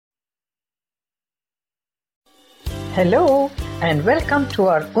Hello and welcome to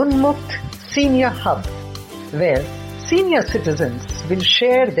our Unmukt Senior Hub, where senior citizens will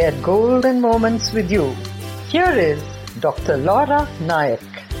share their golden moments with you. Here is Dr. Laura Nayak.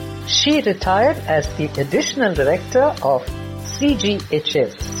 She retired as the Additional Director of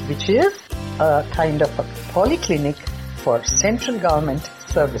CGHS, which is a kind of a polyclinic for central government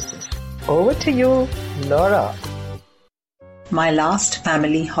services. Over to you, Laura. My last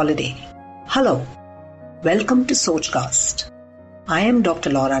family holiday. Hello. Welcome to Sochcast. I am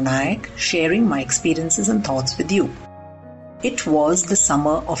Dr. Laura Nayak, sharing my experiences and thoughts with you. It was the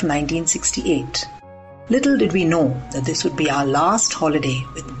summer of 1968. Little did we know that this would be our last holiday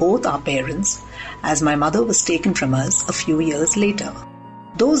with both our parents, as my mother was taken from us a few years later.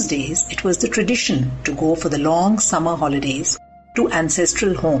 Those days, it was the tradition to go for the long summer holidays to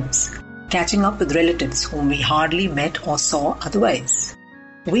ancestral homes, catching up with relatives whom we hardly met or saw otherwise.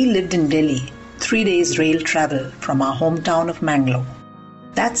 We lived in Delhi, 3 days rail travel from our hometown of Mangalore.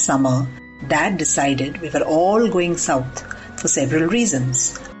 That summer, Dad decided we were all going south for several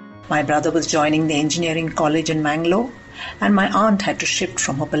reasons. My brother was joining the engineering college in Mangalore, and my aunt had to shift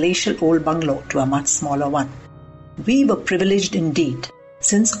from her palatial old bungalow to a much smaller one. We were privileged indeed,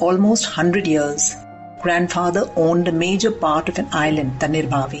 since almost 100 years, grandfather owned a major part of an island,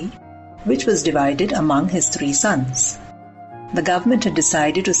 Tanirbhavi, which was divided among his 3 sons. The government had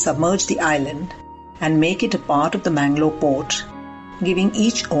decided to submerge the island and make it a part of the Mangalore port, giving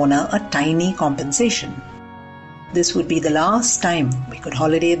each owner a tiny compensation. This would be the last time we could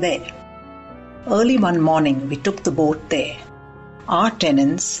holiday there. Early one morning, we took the boat there. Our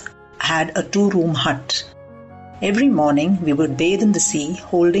tenants had a 2-room hut. Every morning, we would bathe in the sea,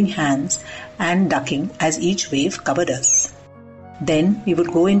 holding hands and ducking as each wave covered us. Then we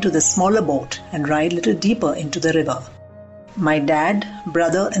would go into the smaller boat and ride a little deeper into the river. My dad,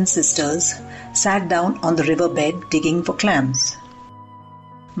 brother and sisters sat down on the riverbed digging for clams.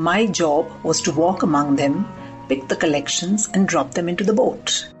 My job was to walk among them, pick the collections and drop them into the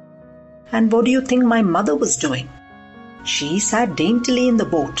boat. And what do you think my mother was doing? She sat daintily in the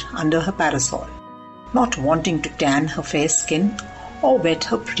boat under her parasol, not wanting to tan her fair skin or wet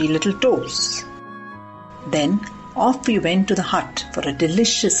her pretty little toes. Then off we went to the hut for a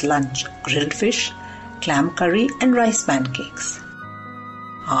delicious lunch, grilled fish, clam curry and rice pancakes.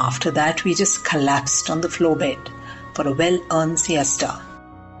 After that, we just collapsed on the floor bed for a well-earned siesta.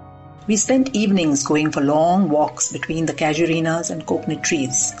 We spent evenings going for long walks between the casuarinas and coconut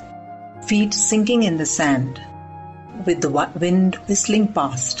trees, feet sinking in the sand, with the wind whistling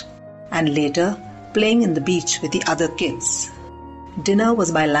past, and later playing in the beach with the other kids. Dinner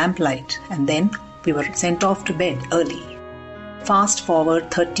was by lamplight, and then we were sent off to bed early. Fast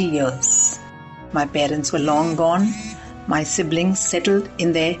forward 30 years. My parents were long gone, my siblings settled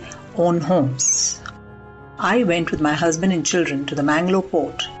in their own homes. I went with my husband and children to the Mangalore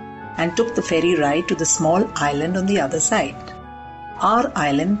port and took the ferry ride to the small island on the other side. Our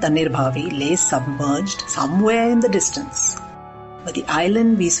island, Tanirbhavi, lay submerged somewhere in the distance. But the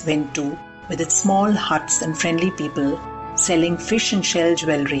island we went to, with its small huts and friendly people selling fish and shell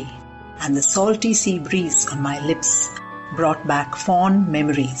jewelry, and the salty sea breeze on my lips, brought back fond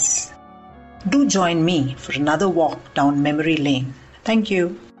memories. Do join me for another walk down memory lane. Thank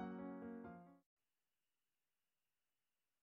you.